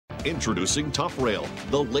Introducing TuffRail,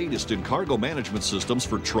 the latest in cargo management systems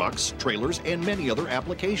for trucks, trailers, and many other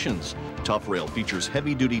applications. TuffRail features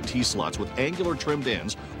heavy-duty T-slots with angular trimmed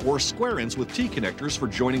ends or square ends with T-connectors for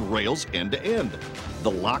joining rails end-to-end.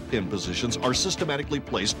 The lock pin positions are systematically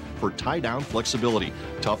placed for tie-down flexibility.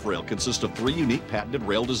 TuffRail consists of 3 unique patented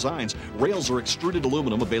rail designs. Rails are extruded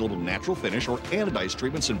aluminum available in natural finish or anodized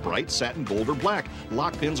treatments in bright satin, gold, or black.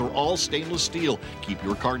 Lock pins are all stainless steel. Keep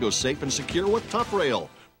your cargo safe and secure with TuffRail.